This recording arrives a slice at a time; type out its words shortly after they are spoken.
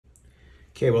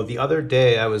Okay, well, the other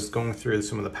day I was going through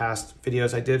some of the past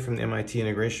videos I did from the MIT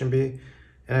Integration Bee,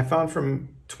 and I found from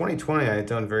 2020 I had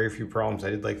done very few problems.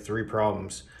 I did like 3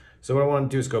 problems. So what I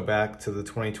want to do is go back to the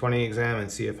 2020 exam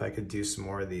and see if I could do some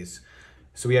more of these.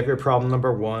 So we have here problem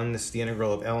number 1. This is the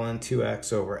integral of ln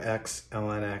 2x over x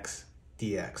ln x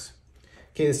dx.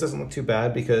 Okay, this doesn't look too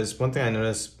bad because one thing I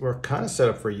noticed, we're kind of set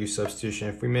up for u substitution.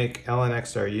 If we make ln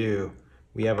x our u,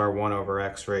 we have our 1 over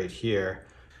x right here.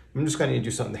 I'm just going to need to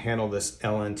do something to handle this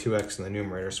ln 2x in the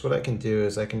numerator. So what I can do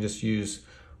is I can just use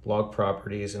log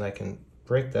properties and I can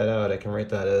break that out. I can write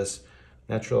that as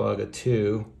natural log of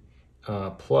 2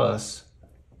 plus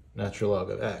natural log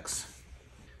of x.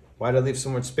 Why did I leave so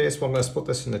much space? Well, I'm going to split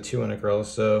this into 2 integrals.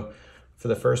 So for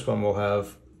the first one, we'll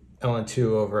have ln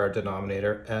 2 over our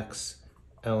denominator, x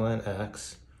ln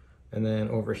x. And then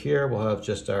over here, we'll have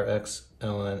just our x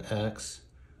ln x.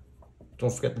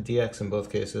 Don't forget the dx in both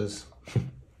cases.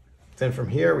 Then from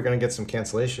here, we're going to get some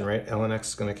cancellation, right? ln x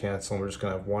is going to cancel, and we're just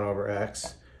going to have 1 over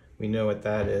x. We know what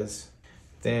that is.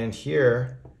 Then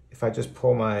here, if I just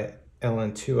pull my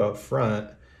ln 2 out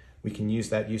front, we can use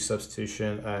that u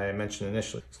substitution I mentioned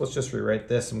initially. So let's just rewrite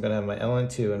this. I'm going to have my ln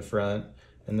 2 in front,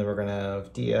 and then we're going to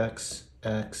have dx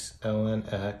x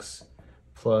ln x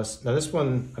plus, now this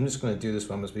one, I'm just going to do this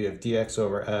one because we have dx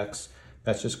over x.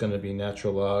 That's just going to be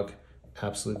natural log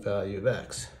absolute value of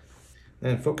x.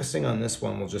 And focusing on this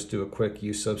one, we'll just do a quick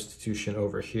u substitution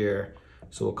over here.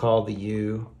 So we'll call the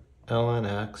u ln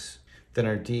x. Then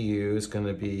our du is going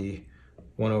to be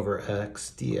 1 over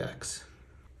x dx.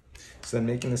 So then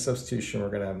making the substitution,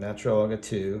 we're going to have natural log of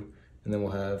 2. And then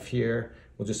we'll have here,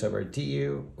 we'll just have our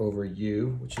du over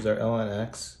u, which is our ln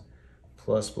x.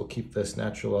 Plus, we'll keep this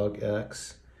natural log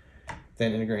x.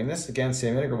 Then integrating this, again,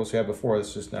 same integrals we had before. This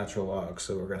is just natural log.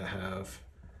 So we're going to have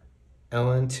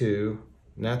ln 2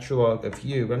 natural log of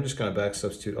u, but I'm just going to back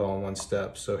substitute all in one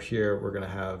step. So here we're going to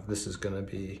have, this is going to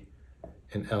be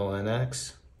an ln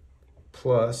x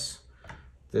plus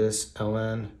this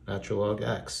ln natural log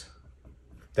x.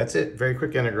 That's it. Very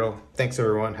quick integral. Thanks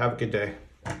everyone. Have a good day.